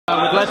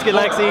With Let's Get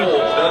Lexi.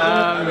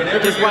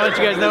 Just want to let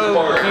you guys know,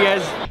 you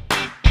guys.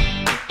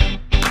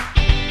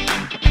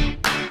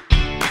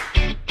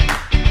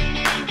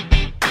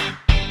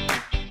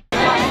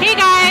 Hey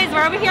guys,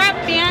 we're over here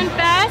at Fan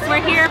Fest.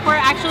 We're here for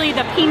actually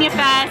the Piña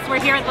Fest.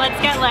 We're here at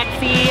Let's Get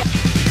Lexi.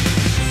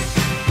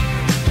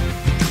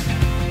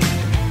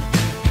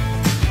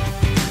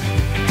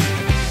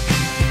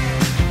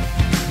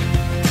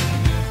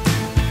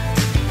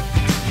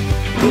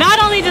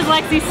 Not only does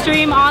Lexi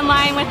stream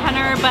online with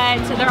Hunter,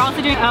 but they're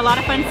also doing a lot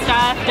of fun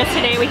stuff. Just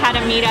today we had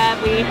a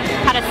meetup, we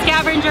had a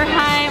scavenger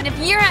hunt. And if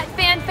you're at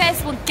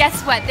FanFest, well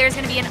guess what? There's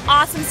gonna be an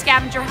awesome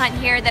scavenger hunt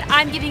here that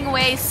I'm giving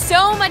away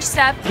so much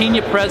stuff.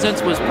 Piña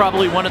Presents was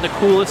probably one of the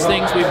coolest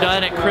things we've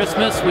done at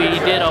Christmas. We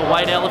did a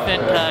white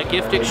elephant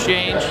gift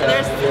exchange.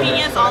 There's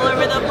piñas all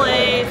over the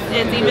place.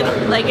 It's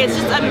even like, it's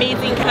just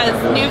amazing because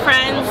new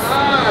friends,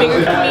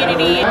 bigger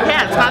community.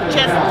 Yeah, it's not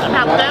just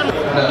about them.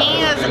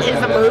 Piñas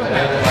is a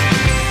movement.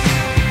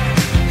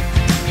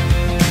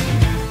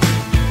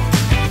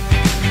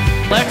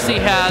 Lexi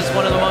has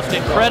one of the most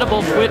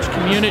incredible Twitch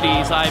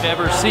communities I've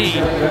ever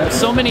seen.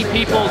 So many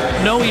people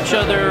know each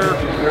other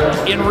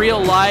in real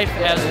life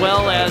as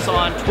well as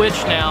on Twitch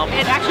now.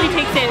 It actually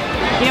takes it,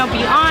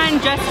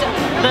 beyond just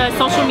the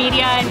social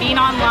media and being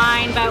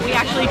online, but we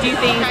actually do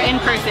things in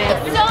person.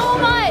 So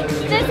much!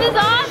 This is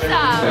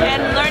awesome!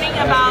 And learning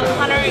about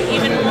Hunter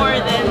even more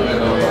than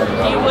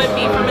you would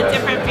be from a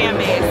different fan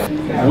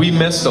base. We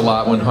missed a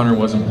lot when Hunter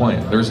wasn't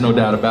playing. There's no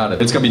doubt about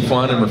it. It's going to be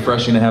fun and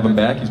refreshing to have him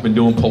back. He's been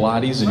doing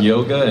Pilates and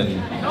yoga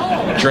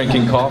and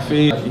drinking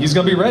coffee. He's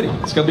going to be ready.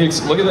 It's going to be,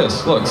 look at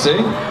this. Look, see?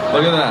 Look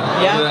at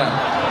that. Yeah. Look at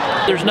that.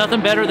 There's nothing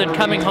better than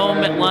coming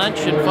home at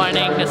lunch and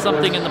finding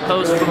something in the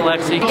post from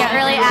Lexi. You get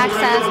early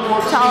access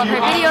to all of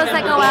her videos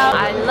that go out.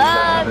 I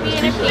love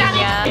being a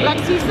Piña.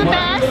 Lexi's the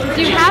best.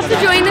 You have to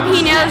join the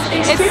Piñas.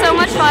 It's so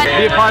much fun.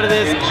 Be a part of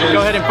this.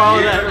 Go ahead and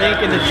follow that link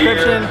in the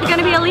description. There's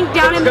going to be a link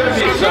down in the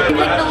description.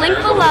 Click the link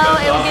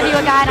below. It will give you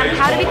a guide on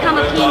how to become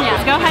a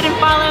Piña. Go ahead and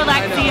follow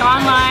Lexi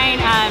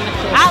online at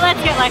Let's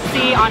Get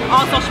Lexi on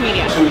all social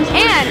media.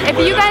 And if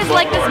you guys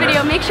like this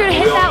video, make sure to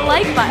hit that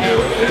like button.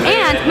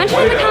 And mention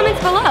in the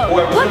comments below,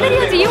 what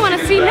video do you want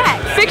to see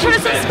next? Make sure to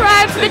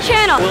subscribe to the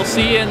channel. We'll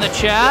see you in the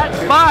chat.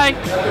 Bye!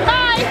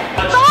 Bye!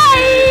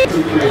 Bye!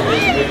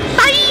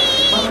 Bye!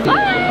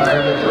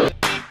 Bye!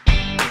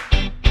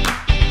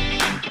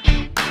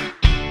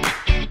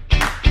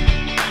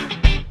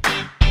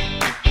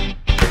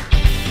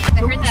 I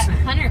heard that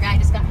Hunter guy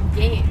just got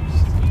engaged.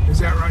 Is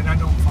that right? I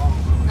don't follow.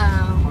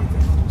 Oh.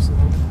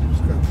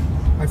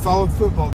 I followed football.